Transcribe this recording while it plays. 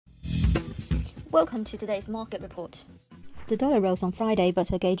Welcome to today's market report. The dollar rose on Friday,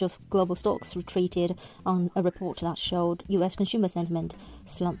 but a gauge of global stocks retreated on a report that showed U.S. consumer sentiment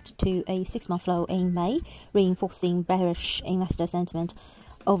slumped to a six-month low in May, reinforcing bearish investor sentiment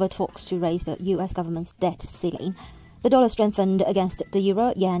over talks to raise the U.S. government's debt ceiling. The dollar strengthened against the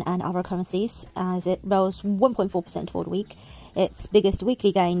euro, yen and other currencies as it rose 1.4% for the week, its biggest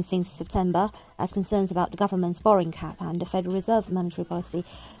weekly gain since September, as concerns about the government's borrowing cap and the Federal Reserve monetary policy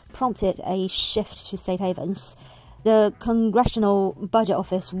prompted a shift to safe havens. The Congressional Budget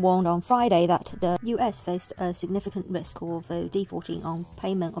Office warned on Friday that the U.S. faced a significant risk of defaulting on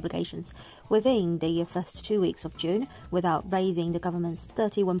payment obligations within the first 2 weeks of June without raising the government's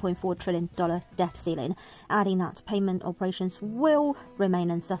 $31.4 trillion debt ceiling, adding that payment operations will remain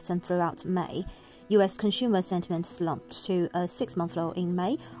uncertain throughout May. U.S. consumer sentiment slumped to a six-month low in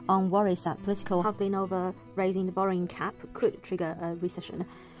May on worries that political haggling over raising the borrowing cap could trigger a recession.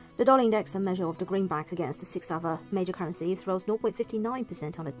 The dollar index, a measure of the greenback against the six other major currencies, rose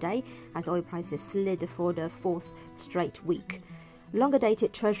 0.59% on a day as oil prices slid for the fourth straight week.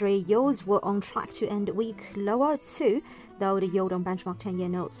 Longer-dated Treasury yields were on track to end the week lower too, though the yield on benchmark 10-year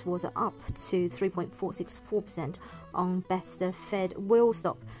notes was up to 3.464% on bets the Fed will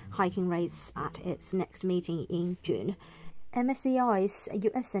stop hiking rates at its next meeting in June. MSCI's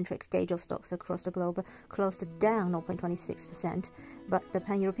US-centric gauge of stocks across the globe closed down 0.26%, but the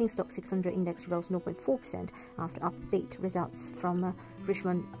Pan-European Stock 600 index rose 0.4% after upbeat results from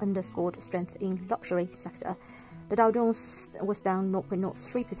Richmond underscored strength in luxury sector. The Dow Jones was down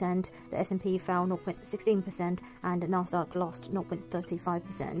 0.03%, the S&P fell 0.16%, and the Nasdaq lost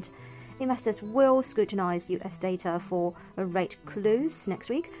 0.35%. Investors will scrutinize US data for rate clues next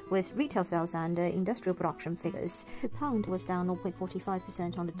week, with retail sales and industrial production figures. The pound was down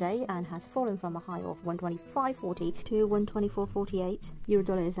 0.45% on the day and has fallen from a high of 125.40 to 124.48. Euro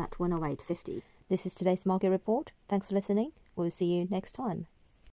dollar is at 108.50. This is today's market report. Thanks for listening. We'll see you next time.